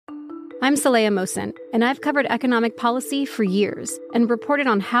I'm Saleha Mohsin, and I've covered economic policy for years and reported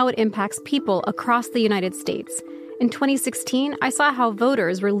on how it impacts people across the United States. In 2016, I saw how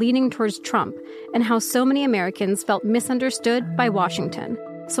voters were leaning towards Trump and how so many Americans felt misunderstood by Washington.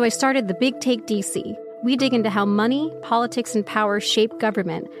 So I started The Big Take DC. We dig into how money, politics, and power shape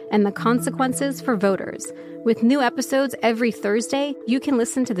government and the consequences for voters. With new episodes every Thursday, you can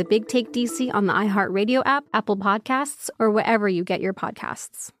listen to The Big Take DC on the iHeartRadio app, Apple Podcasts, or wherever you get your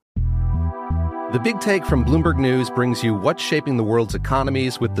podcasts. The Big Take from Bloomberg News brings you what's shaping the world's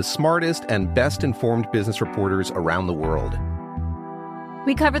economies with the smartest and best-informed business reporters around the world.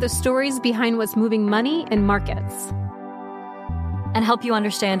 We cover the stories behind what's moving money and markets, and help you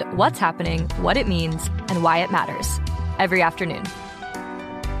understand what's happening, what it means, and why it matters every afternoon.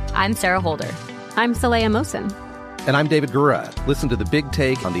 I'm Sarah Holder. I'm Saleha Mohsin. And I'm David Gura. Listen to The Big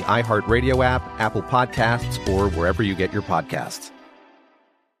Take on the iHeartRadio app, Apple Podcasts, or wherever you get your podcasts.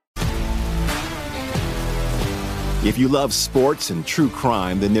 If you love sports and true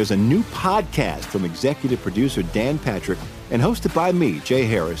crime, then there's a new podcast from executive producer Dan Patrick and hosted by me, Jay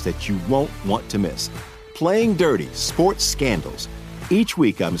Harris, that you won't want to miss. Playing Dirty: Sports Scandals. Each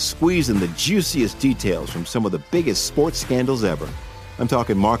week, I'm squeezing the juiciest details from some of the biggest sports scandals ever. I'm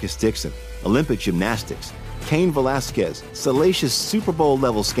talking Marcus Dixon, Olympic gymnastics, Cain Velasquez, salacious Super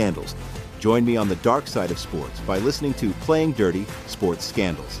Bowl-level scandals. Join me on the dark side of sports by listening to Playing Dirty: Sports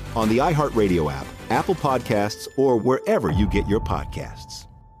Scandals on the iHeartRadio app, Apple Podcasts, or wherever you get your podcasts.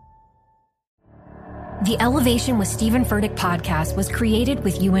 The Elevation with Stephen Furtick podcast was created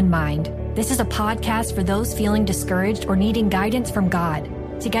with you in mind. This is a podcast for those feeling discouraged or needing guidance from God.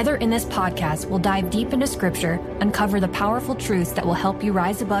 Together in this podcast, we'll dive deep into Scripture, uncover the powerful truths that will help you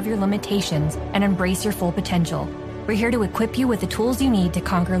rise above your limitations and embrace your full potential. We're here to equip you with the tools you need to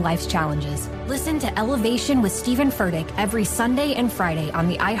conquer life's challenges. Listen to Elevation with Stephen Furtick every Sunday and Friday on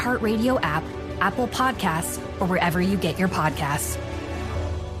the iHeartRadio app, Apple Podcasts, or wherever you get your podcasts.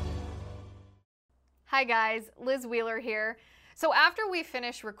 Hi guys, Liz Wheeler here. So after we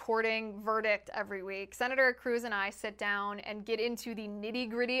finish recording Verdict every week, Senator Cruz and I sit down and get into the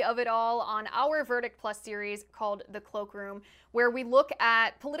nitty-gritty of it all on our Verdict Plus series called The Cloakroom, where we look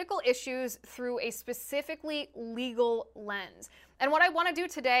at political issues through a specifically legal lens. And what I want to do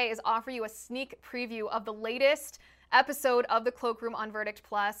today is offer you a sneak preview of the latest episode of The Cloakroom on Verdict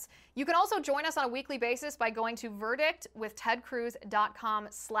Plus. You can also join us on a weekly basis by going to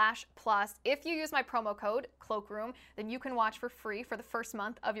verdictwithtedcruz.com/plus. If you use my promo code Cloakroom, then you can watch for free for the first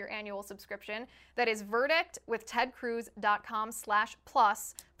month of your annual subscription. That is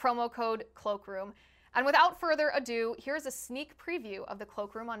verdictwithtedcruz.com/plus, promo code Cloakroom. And without further ado, here's a sneak preview of The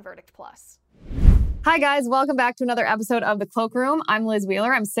Cloakroom on Verdict Plus. Hi guys, welcome back to another episode of The Cloakroom. I'm Liz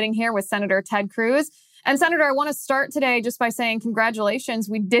Wheeler. I'm sitting here with Senator Ted Cruz. And Senator, I want to start today just by saying congratulations.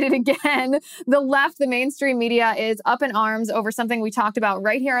 We did it again. The left, the mainstream media is up in arms over something we talked about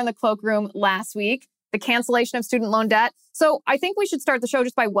right here in the Cloakroom last week, the cancellation of student loan debt. So I think we should start the show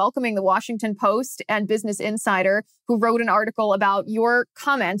just by welcoming the Washington Post and Business Insider, who wrote an article about your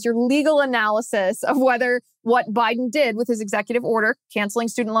comments, your legal analysis of whether what Biden did with his executive order, canceling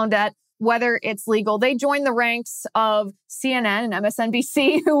student loan debt, whether it's legal. They joined the ranks of CNN and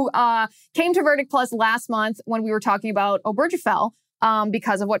MSNBC, who came to Verdict Plus last month when we were talking about Obergefell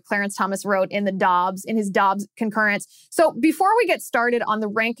because of what Clarence Thomas wrote in his Dobbs concurrence. So before we get started on the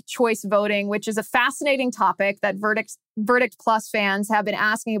rank choice voting, which is a fascinating topic that Verdict Plus fans have been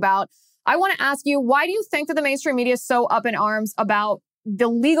asking about, I want to ask you, why do you think that the mainstream media is so up in arms about the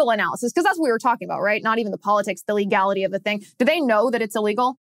legal analysis? Because that's what we were talking about, right? Not even the politics, the legality of the thing. Do they know that it's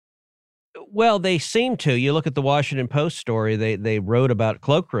illegal? Well, they seem to. You look at the Washington Post story, they wrote about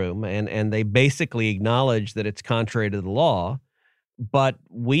Cloakroom, and they basically acknowledged that it's contrary to the law. But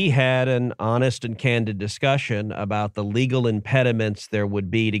we had an honest and candid discussion about the legal impediments there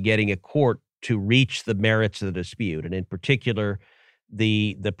would be to getting a court to reach the merits of the dispute, and in particular,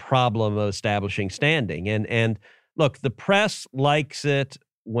 the problem of establishing standing. And look, the press likes it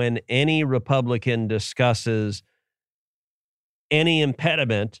when any Republican discusses any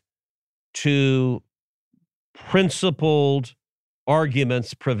impediment to principled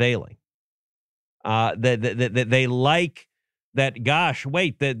arguments prevailing. That they like that, gosh,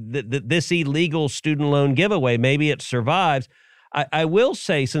 wait, that this illegal student loan giveaway, maybe it survives. I will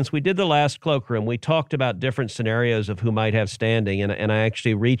say, since we did the last Cloakroom, we talked about different scenarios of who might have standing, and I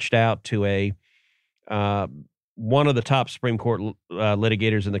actually reached out to one of the top Supreme Court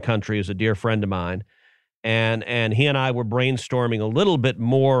litigators in the country, who's a dear friend of mine, and he and I were brainstorming a little bit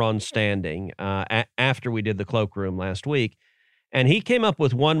more on standing after we did the Cloakroom last week. And he came up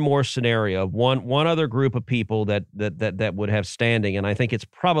with one more scenario, one other group of people that would have standing, and I think it's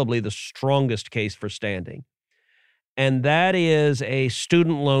probably the strongest case for standing. And that is a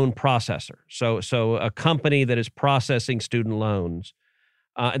student loan processor. So a company that is processing student loans.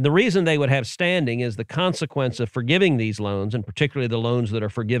 And the reason they would have standing is the consequence of forgiving these loans, and particularly the loans that are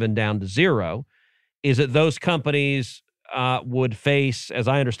forgiven down to zero, is that those companies would face, as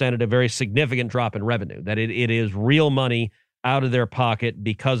I understand it, a very significant drop in revenue, that it is real money out of their pocket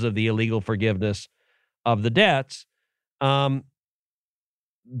because of the illegal forgiveness of the debts. That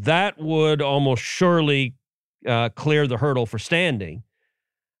would almost surely clear the hurdle for standing.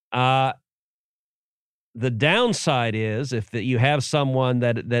 The downside is if you have someone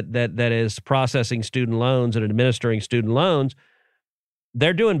that is processing student loans and administering student loans,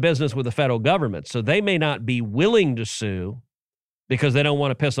 they're doing business with the federal government, so they may not be willing to sue because they don't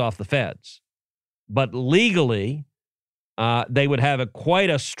want to piss off the feds. But legally, they would have quite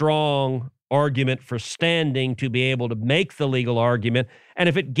a strong argument for standing to be able to make the legal argument. And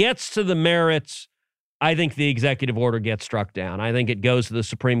if it gets to the merits, I think the executive order gets struck down. I think it goes to the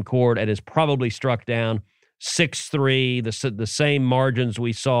Supreme Court and is probably struck down 6-3, the same margins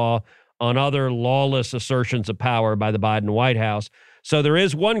we saw on other lawless assertions of power by the Biden White House. So there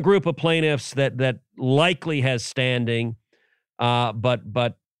is one group of plaintiffs that likely has standing,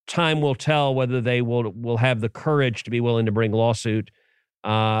 but time will tell whether they will have the courage to be willing to bring lawsuit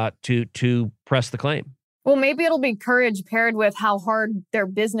to press the claim. Well, maybe it'll be courage paired with how hard their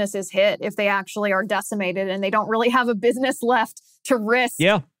business is hit if they actually are decimated and they don't really have a business left to risk.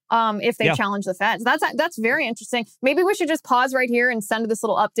 Yeah. If they challenge the feds. That's very interesting. Maybe we should just pause right here and send this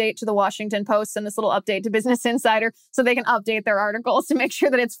little update to the Washington Post and this little update to Business Insider so they can update their articles to make sure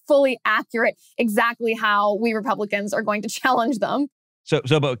that it's fully accurate exactly how we Republicans are going to challenge them.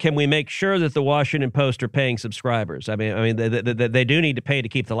 But can we make sure that the Washington Post are paying subscribers? I mean, they do need to pay to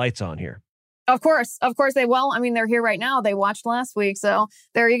keep the lights on here. Of course they will. I mean, they're here right now. They watched last week. So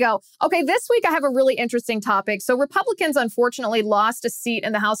there you go. Okay, this week I have a really interesting topic. So Republicans unfortunately lost a seat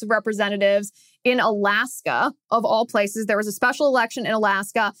in the House of Representatives in Alaska, of all places. There was a special election in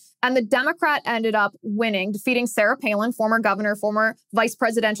Alaska, and the Democrat ended up winning, defeating Sarah Palin, former governor, former vice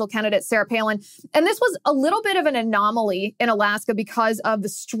presidential candidate Sarah Palin. And this was a little bit of an anomaly in Alaska because of the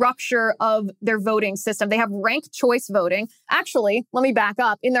structure of their voting system. They have ranked choice voting. Actually, let me back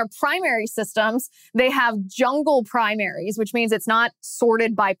up. In their primary systems, they have jungle primaries, which means it's not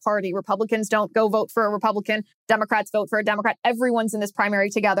sorted by party. Republicans don't go vote for a Republican. Democrats vote for a Democrat. Everyone's in this primary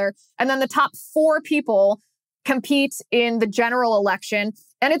together. And then the top 4 people compete in the general election.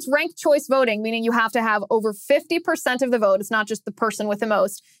 And it's ranked choice voting, meaning you have to have over 50% of the vote. It's not just the person with the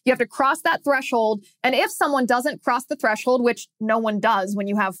most. You have to cross that threshold. And if someone doesn't cross the threshold, which no one does when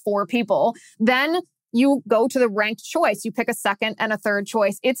you have 4 people, then you go to the ranked choice. You pick a second and a third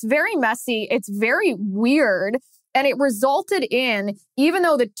choice. It's very messy. It's very weird. And it resulted in, even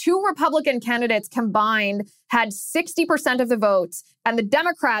though the 2 Republican candidates combined had 60% of the votes and the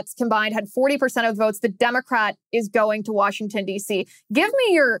Democrats combined had 40% of the votes, the Democrat is going to Washington, D.C. Give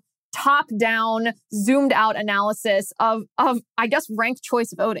me your top-down, zoomed-out analysis of I guess, ranked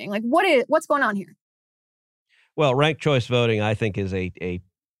choice voting. Like, what's going on here? Well, ranked choice voting, I think, is a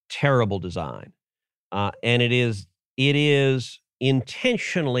terrible design. And it is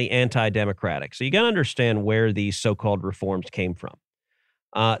intentionally anti-democratic. So you got to understand where these so-called reforms came from.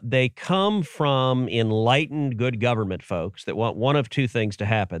 They come from enlightened good government folks that want one of 2 things to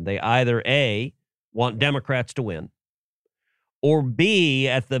happen. They either A, want Democrats to win, or B,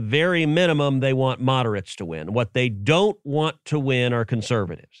 at the very minimum, they want moderates to win. What they don't want to win are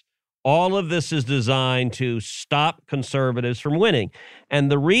conservatives. All of this is designed to stop conservatives from winning.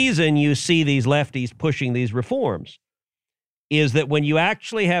 And the reason you see these lefties pushing these reforms is that when you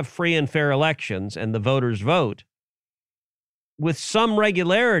actually have free and fair elections and the voters vote, with some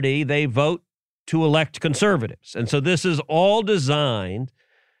regularity, they vote to elect conservatives. And so this is all designed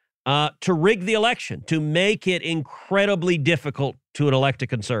to rig the election, to make it incredibly difficult to elect a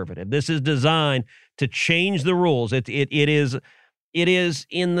conservative. This is designed to change the rules. It is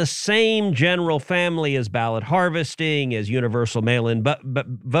in the same general family as ballot harvesting, as universal mail-in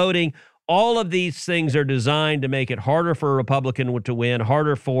voting. All of these things are designed to make it harder for a Republican to win,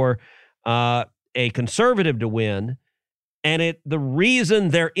 harder for a conservative to win. And the reason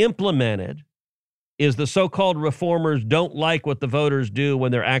they're implemented is the so-called reformers don't like what the voters do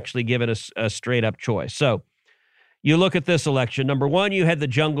when they're actually given a straight-up choice. So you look at this election. Number one, you had the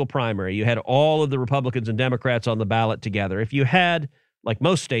jungle primary. You had all of the Republicans and Democrats on the ballot together. If you had, like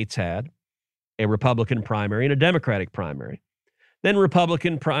most states had, a Republican primary and a Democratic primary, then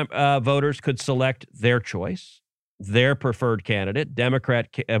Republican voters could select their choice, their preferred candidate. Democrat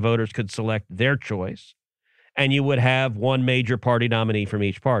voters could select their choice, and you would have one major party nominee from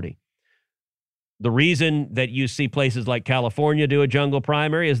each party. The reason that you see places like California do a jungle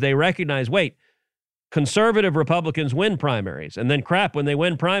primary is they recognize, wait, conservative Republicans win primaries, and then crap, when they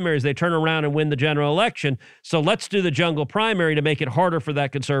win primaries, they turn around and win the general election. So let's do the jungle primary to make it harder for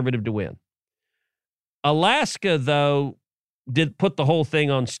that conservative to win. Alaska, though, did put the whole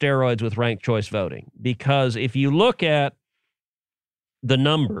thing on steroids with ranked choice voting, because if you look at the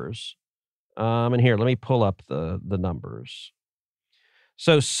numbers, and here, let me pull up the numbers.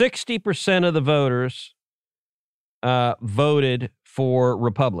 So 60% of the voters voted for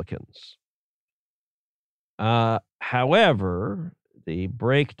Republicans. However, the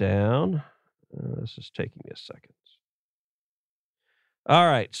breakdown, this is taking me a second. All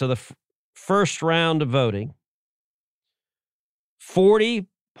right, so the first round of voting,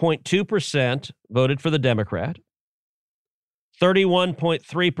 40.2% voted for the Democrat,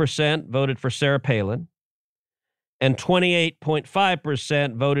 31.3% voted for Sarah Palin, and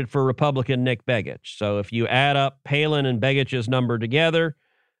 28.5% voted for Republican Nick Begich. So if you add up Palin and Begich's number together,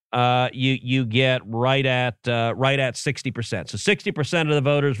 you get right at 60%. So 60% of the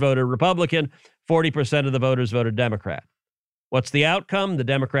voters voted Republican, 40% of the voters voted Democrat. What's the outcome? The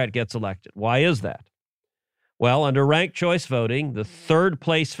Democrat gets elected. Why is that? Well, under ranked choice voting, the third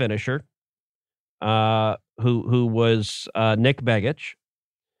place finisher, who was Nick Begich,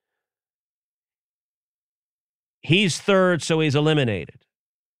 he's third, so he's eliminated.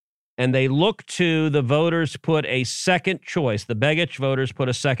 And they look to the voters put a second choice. The Begich voters put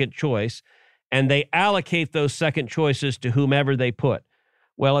a second choice, and they allocate those second choices to whomever they put.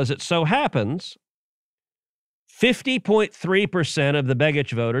 Well, as it so happens, 50.3% of the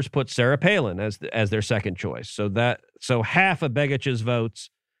Begich voters put Sarah Palin as their second choice. So half of Begich's votes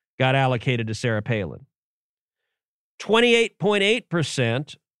got allocated to Sarah Palin.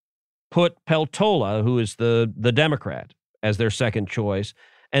 28.8% put Peltola, who is the Democrat, as their second choice.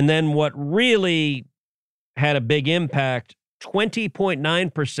 And then what really had a big impact,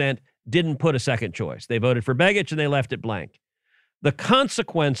 20.9% didn't put a second choice. They voted for Begich and they left it blank. The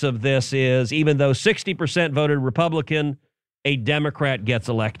consequence of this is, even though 60% voted Republican, a Democrat gets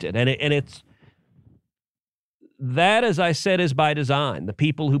elected. And it's that, as I said, is by design. The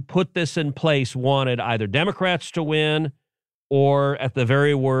people who put this in place wanted either Democrats to win or, at the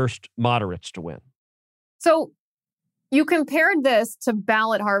very worst, moderates to win. So you compared this to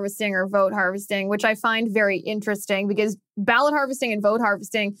ballot harvesting or vote harvesting, which I find very interesting, because ballot harvesting and vote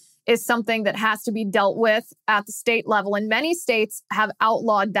harvesting is something that has to be dealt with at the state level. And many states have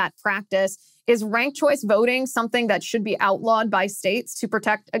outlawed that practice. Is ranked choice voting something that should be outlawed by states to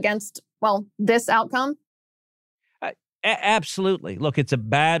protect against, well, this outcome? Absolutely. Look, it's a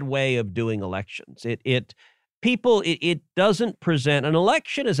bad way of doing elections. It doesn't present, an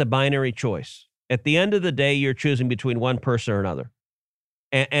election is a binary choice. At the end of the day, you're choosing between one person or another,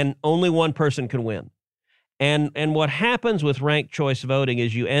 and only one person can win. And what happens with ranked choice voting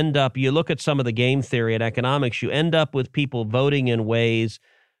is you look at some of the game theory and economics, you end up with people voting in ways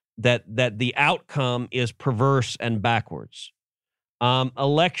that the outcome is perverse and backwards.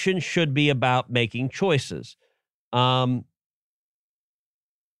 Elections should be about making choices. And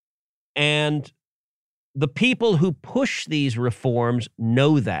the people who push these reforms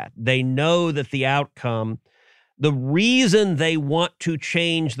know that. They know that the outcome, the reason they want to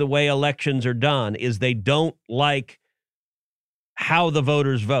change the way elections are done is they don't like how the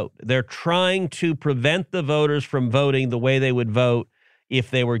voters vote. They're trying to prevent the voters from voting the way they would vote if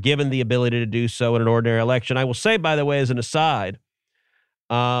they were given the ability to do so in an ordinary election. I will say, by the way, as an aside,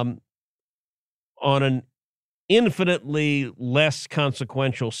 on an infinitely less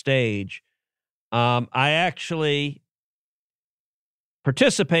consequential stage, I actually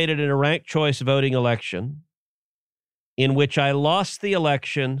participated in a ranked choice voting election in which I lost the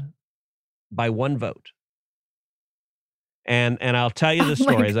election by one vote. And I'll tell you the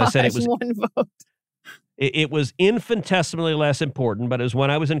story. As I said, it was one vote. It was infinitesimally less important, but it was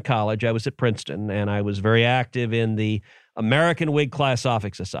when I was in college. I was at Princeton, and I was very active in the American Whig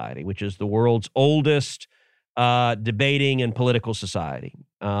Classophic Society, which is the world's oldest debating and political society.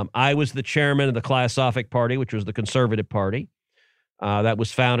 I was the chairman of the Classophic Party, which was the conservative party. That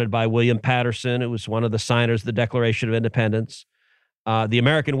was founded by William Patterson. It was one of the signers of the Declaration of Independence. The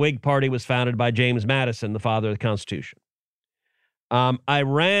American Whig Party was founded by James Madison, the father of the Constitution. I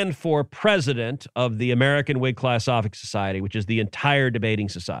ran for president of the American Whig Classophic Society, which is the entire debating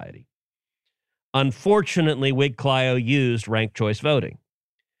society. Unfortunately, Whig Clio used ranked choice voting.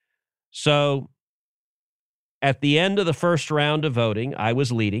 So at the end of the first round of voting, I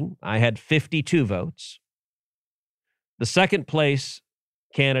was leading. I had 52 votes. The second place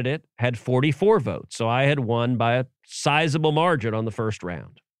candidate had 44 votes, so I had won by a sizable margin on the first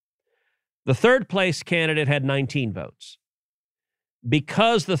round. The third place candidate had 19 votes.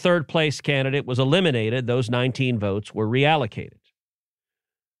 Because the third place candidate was eliminated, those 19 votes were reallocated.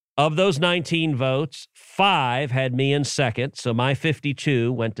 Of those 19 votes, 5 had me in second, so my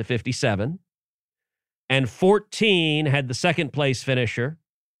 52 went to 57. And 14 had the second place finisher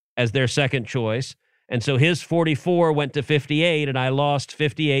as their second choice. And so his 44 went to 58, and I lost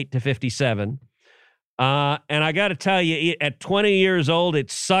 58 to 57. And I got to tell you, at 20 years old,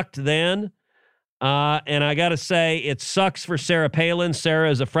 it sucked then. And I got to say, it sucks for Sarah Palin. Sarah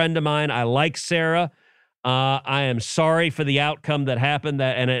is a friend of mine. I like Sarah. I am sorry for the outcome that happened,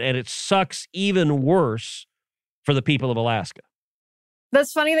 and it sucks even worse for the people of Alaska.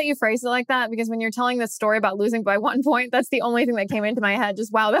 That's funny that you phrased it like that, because when you're telling this story about losing by 1 point, that's the only thing that came into my head.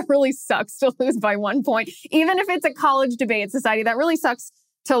 Just, wow, that really sucks to lose by 1 point. Even if it's a college debate society, that really sucks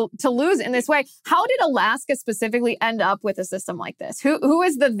to lose in this way. How did Alaska specifically end up with a system like this? Who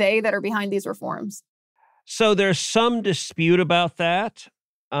is the they that are behind these reforms? So there's some dispute about that,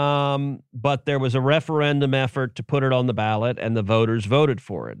 but there was a referendum effort to put it on the ballot, and the voters voted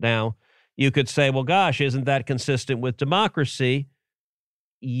for it. Now, you could say, well, gosh, isn't that consistent with democracy?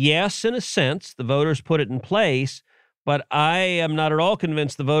 Yes, in a sense, the voters put it in place, but I am not at all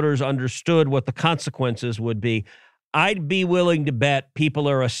convinced the voters understood what the consequences would be. I'd be willing to bet people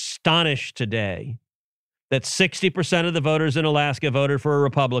are astonished today that 60% of the voters in Alaska voted for a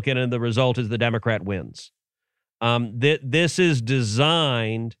Republican, and the result is the Democrat wins. This is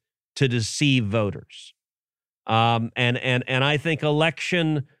designed to deceive voters. And I think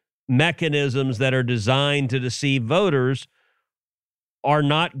election mechanisms that are designed to deceive voters are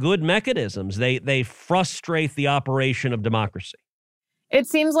not good mechanisms. They frustrate the operation of democracy. It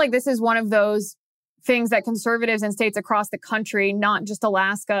seems like this is one of those things that conservatives in states across the country, not just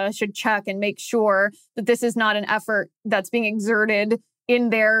Alaska, should check and make sure that this is not an effort that's being exerted in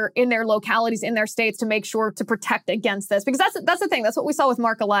their localities, in their states, to make sure to protect against this. Because that's the thing. That's what we saw with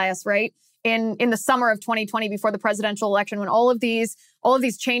Mark Elias, right? In the summer of 2020, before the presidential election, when all of these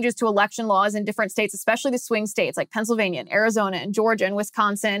changes to election laws in different states, especially the swing states like Pennsylvania and Arizona and Georgia and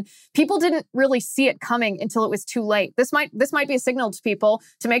Wisconsin, people didn't really see it coming until it was too late. This might be a signal to people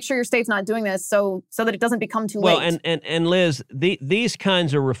to make sure your state's not doing this, so that it doesn't become too late. Well, and Liz, these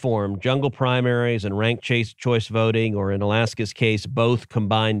kinds of reform, jungle primaries and ranked choice voting, or in Alaska's case, both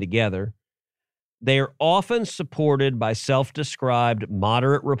combined together, they are often supported by self-described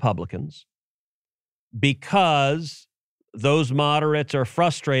moderate Republicans, because those moderates are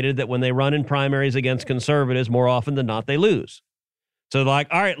frustrated that when they run in primaries against conservatives, more often than not, they lose. So they're like,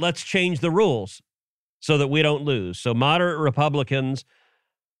 all right, let's change the rules so that we don't lose. So moderate Republicans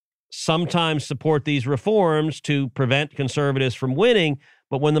sometimes support these reforms to prevent conservatives from winning.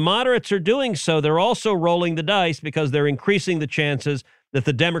 But when the moderates are doing so, they're also rolling the dice, because they're increasing the chances that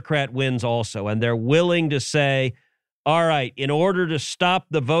the Democrat wins also. And they're willing to say, all right, in order to stop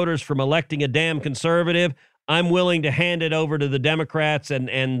the voters from electing a damn conservative, I'm willing to hand it over to the Democrats and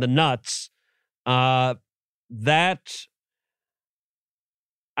the nuts. That,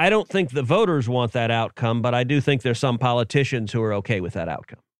 I don't think the voters want that outcome, but I do think there's some politicians who are okay with that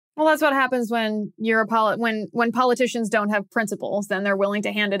outcome. Well, that's what happens when you're when politicians don't have principles. Then they're willing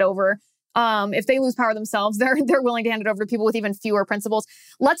to hand it over. If they lose power themselves, they're willing to hand it over to people with even fewer principles.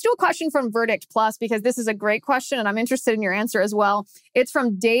 Let's do a question from Verdict Plus, because this is a great question, and I'm interested in your answer as well. It's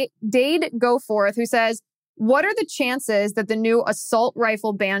from Dade Goforth, who says, what are the chances that the new assault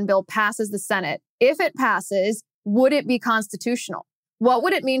rifle ban bill passes the Senate? If it passes, would it be constitutional? What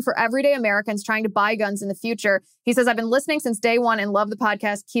would it mean for everyday Americans trying to buy guns in the future? He says, I've been listening since day one and love the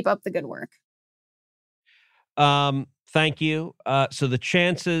podcast. Keep up the good work. Thank you. So the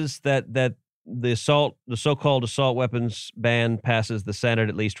chances that the so-called assault weapons ban passes the Senate,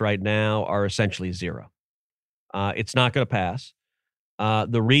 at least right now, are essentially zero. It's not going to pass.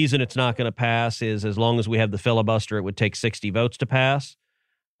 The reason it's not going to pass is, as long as we have the filibuster, it would take 60 votes to pass.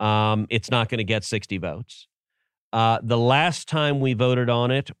 It's not going to get 60 votes. The last time we voted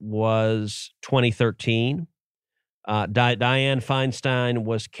on it was 2013. Dianne Feinstein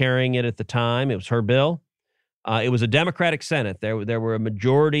was carrying it at the time. It was her bill. It was a Democratic Senate. There were a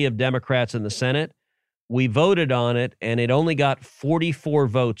majority of Democrats in the Senate. We voted on it, and it only got 44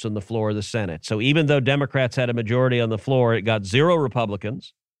 votes on the floor of the Senate. So even though Democrats had a majority on the floor, it got 0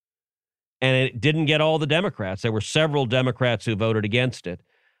 Republicans, and it didn't get all the Democrats. There were several Democrats who voted against it.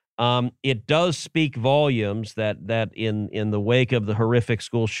 It does speak volumes that in the wake of the horrific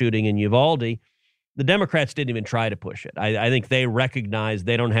school shooting in Uvalde, the Democrats didn't even try to push it. I think they recognize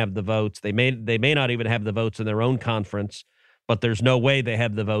they don't have the votes. They may not even have the votes in their own conference, but there's no way they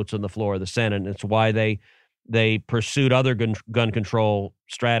have the votes on the floor of the Senate. And it's why they pursued other gun control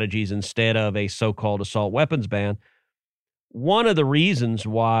strategies instead of a so-called assault weapons ban. One of the reasons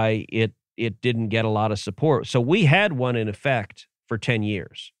why it didn't get a lot of support. So we had one in effect for 10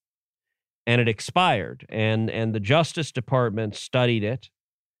 years, and it expired. And the Justice Department studied it.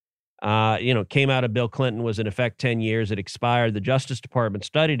 Came out of Bill Clinton, was in effect 10 years. It expired. The Justice Department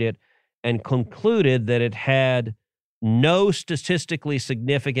studied it and concluded that it had no statistically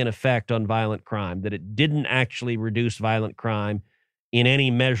significant effect on violent crime, that it didn't actually reduce violent crime in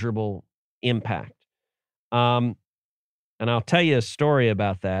any measurable impact. And I'll tell you a story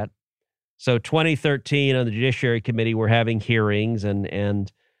about that. So 2013 on the Judiciary Committee, we're having hearings, and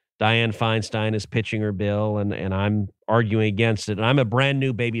Dianne Feinstein is pitching her bill, and I'm arguing against it. And I'm a brand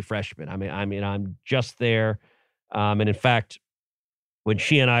new baby freshman. I mean, I'm just there. And in fact, when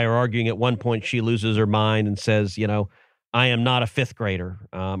she and I are arguing, at one point, she loses her mind and says, I am not a fifth grader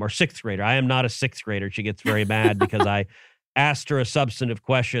or sixth grader. I am not a sixth grader. She gets very mad because I asked her a substantive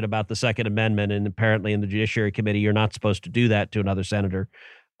question about the Second Amendment. And apparently in the Judiciary Committee, you're not supposed to do that to another senator.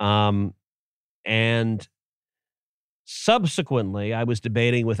 And subsequently, I was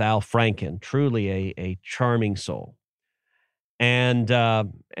debating with Al Franken, truly a charming soul. And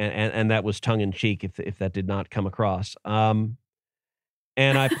that was tongue in cheek, if that did not come across.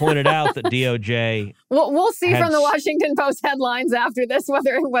 And I pointed out that DOJ. We'll see from the Washington Post headlines after this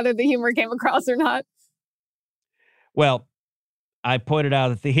whether the humor came across or not. Well, I pointed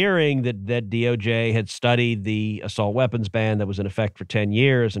out at the hearing that DOJ had studied the assault weapons ban that was in effect for 10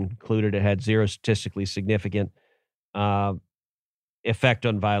 years and concluded it had zero statistically significant effect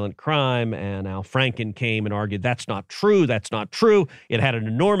on violent crime. And Al Franken came and argued, that's not true. That's not true. It had an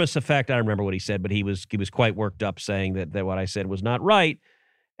enormous effect. I don't remember what he said, but he was quite worked up, saying that what I said was not right.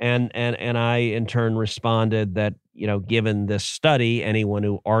 And I, in turn, responded that, given this study, anyone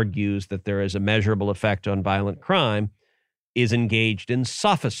who argues that there is a measurable effect on violent crime is engaged in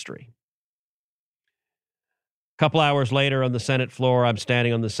sophistry. A couple hours later on the Senate floor, I'm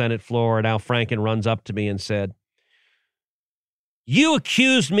standing on the Senate floor, and Al Franken runs up to me and said, "You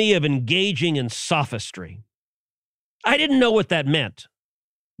accused me of engaging in sophistry. I didn't know what that meant,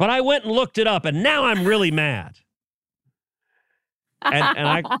 but I went and looked it up, and now I'm really mad." And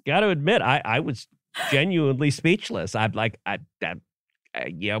I got to admit, I was genuinely speechless. I'm like,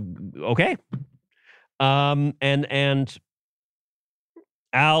 yeah, okay. And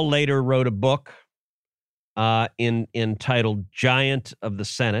Al later wrote a book entitled Giant of the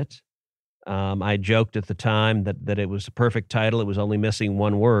Senate. I joked at the time that it was a perfect title. It was only missing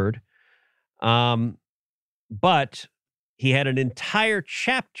one word. But he had an entire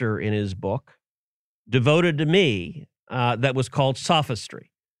chapter in his book devoted to me that was called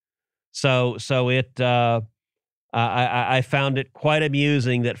Sophistry. So it I found it quite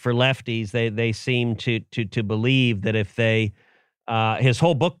amusing that for lefties, they seem to believe that if they his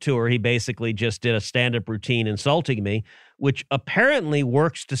whole book tour, he basically just did a stand-up routine insulting me, which apparently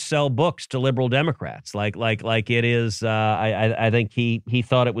works to sell books to liberal Democrats. Like it is. I think he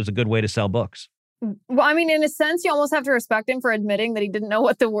thought it was a good way to sell books. Well, I mean, in a sense, you almost have to respect him for admitting that he didn't know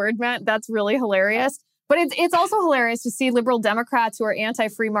what the word meant. That's really hilarious. But it's also hilarious to see liberal Democrats who are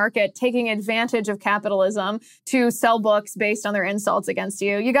anti-free market taking advantage of capitalism to sell books based on their insults against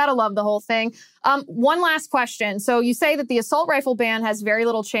you. You got to love the whole thing. One last question. So you say that the assault rifle ban has very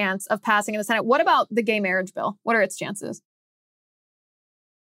little chance of passing in the Senate. What about the gay marriage bill? What are its chances?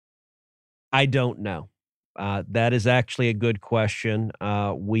 I don't know. That is actually a good question.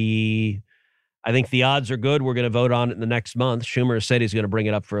 I think the odds are good. We're going to vote on it in the next month. Schumer has said he's going to bring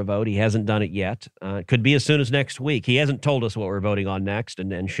it up for a vote. He hasn't done it yet. It could be as soon as next week. He hasn't told us what we're voting on next,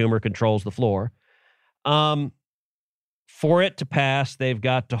 and Schumer controls the floor. For it to pass, they've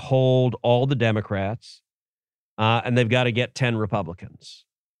got to hold all the Democrats, and they've got to get 10 Republicans.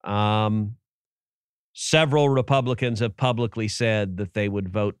 Several Republicans have publicly said that they would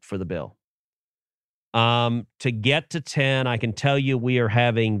vote for the bill. To get to 10, I can tell you we are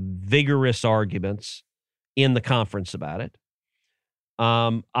having vigorous arguments in the conference about it.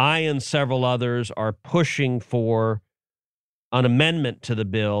 I and several others are pushing for an amendment to the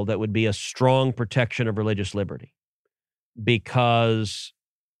bill that would be a strong protection of religious liberty, because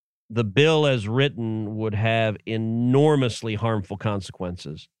the bill as written would have enormously harmful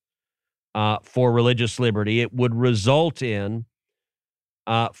consequences for religious liberty. It would result in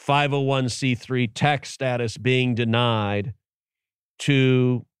 501c3 tax status being denied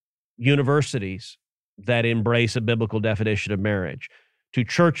to universities that embrace a biblical definition of marriage, to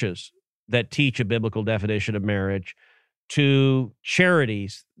churches that teach a biblical definition of marriage to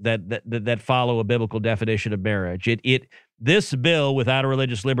charities that follow a biblical definition of marriage. This bill, without a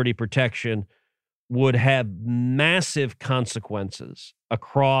religious liberty protection, would have massive consequences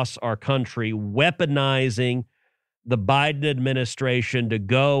across our country, weaponizing the Biden administration to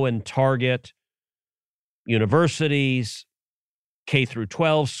go and target universities, K through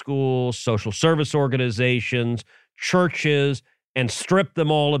 12 schools, social service organizations, churches, and strip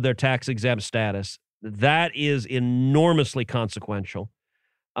them all of their tax-exempt status. That is enormously consequential.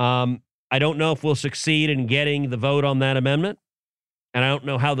 I don't know if we'll succeed in getting the vote on that amendment, and I don't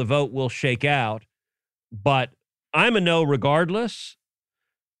know how the vote will shake out, but I'm a no regardless.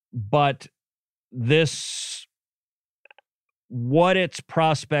 But what its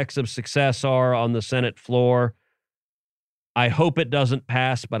prospects of success are on the Senate floor, I hope it doesn't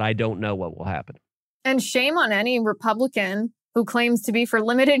pass, but I don't know what will happen. And shame on any Republican who claims to be for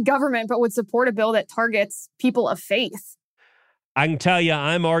limited government but would support a bill that targets people of faith. I can tell you,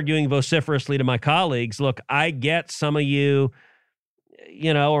 I'm arguing vociferously to my colleagues. Look, I get some of you,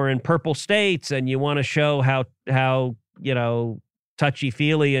 are in purple states and you want to show how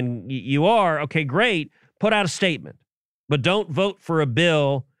touchy-feely and you are. Okay, great. Put out a statement. But don't vote for a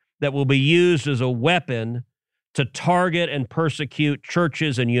bill that will be used as a weapon to target and persecute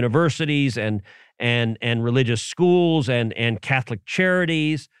churches and universities and religious schools and Catholic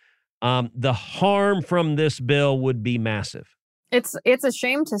charities. The harm from this bill would be massive. It's a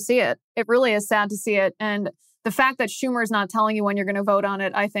shame to see it. It really is sad to see it. And the fact that Schumer is not telling you when you're going to vote on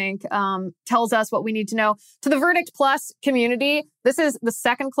it, I think, tells us what we need to know. To the Verdict Plus community, this is the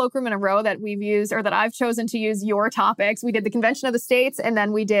second cloakroom in a row that we've used, or that I've chosen to use your topics. We did the Convention of the States, and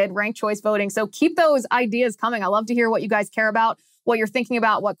then we did ranked choice voting. So keep those ideas coming. I love to hear what you guys care about, what you're thinking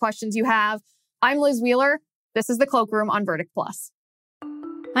about, what questions you have. I'm Liz Wheeler. This is the Cloakroom on Verdict Plus.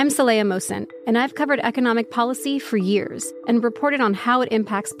 I'm Saleha Mohsin, and I've covered economic policy for years and reported on how it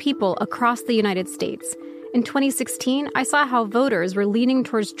impacts people across the United States. In 2016, I saw how voters were leaning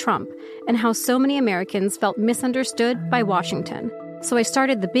towards Trump and how so many Americans felt misunderstood by Washington. So I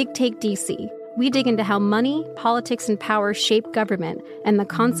started The Big Take DC. We dig into how money, politics, and power shape government and the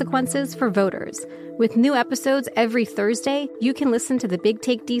consequences for voters. With new episodes every Thursday, you can listen to The Big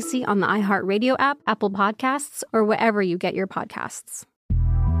Take DC on the iHeartRadio app, Apple Podcasts, or wherever you get your podcasts.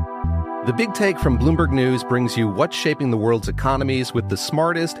 The Big Take from Bloomberg News brings you what's shaping the world's economies with the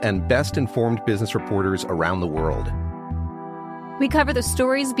smartest and best-informed business reporters around the world. We cover the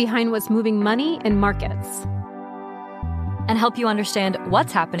stories behind what's moving money and markets, and help you understand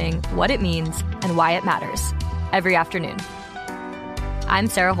what's happening, what it means, and why it matters every afternoon. I'm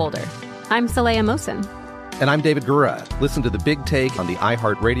Sarah Holder. I'm Saleha Mohsin. And I'm David Gura. Listen to The Big Take on the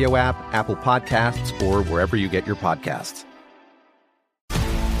iHeartRadio app, Apple Podcasts, or wherever you get your podcasts.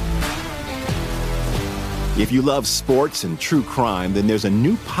 If you love sports and true crime, then there's a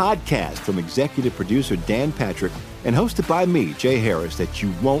new podcast from executive producer Dan Patrick and hosted by me, Jay Harris, that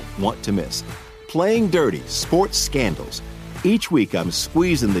you won't want to miss. Playing Dirty: Sports Scandals. Each week, I'm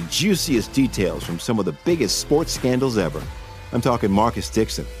squeezing the juiciest details from some of the biggest sports scandals ever. I'm talking Marcus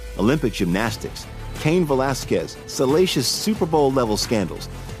Dixon, Olympic gymnastics, Cain Velasquez, salacious Super Bowl-level scandals.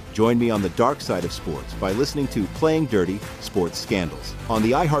 Join me on the dark side of sports by listening to Playing Dirty: Sports Scandals on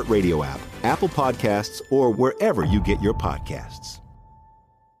the iHeartRadio app, Apple Podcasts, or wherever you get your podcasts.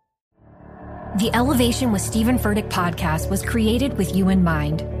 The Elevation with Stephen Furtick podcast was created with you in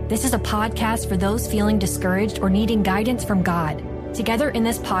mind. This is a podcast for those feeling discouraged or needing guidance from God. Together in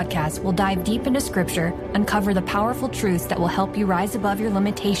this podcast, we'll dive deep into Scripture, uncover the powerful truths that will help you rise above your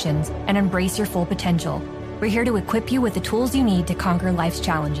limitations and embrace your full potential. We're here to equip you with the tools you need to conquer life's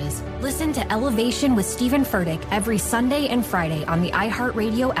challenges. Listen to Elevation with Stephen Furtick every Sunday and Friday on the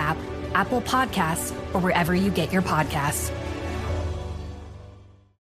iHeartRadio app, Apple Podcasts, or wherever you get your podcasts.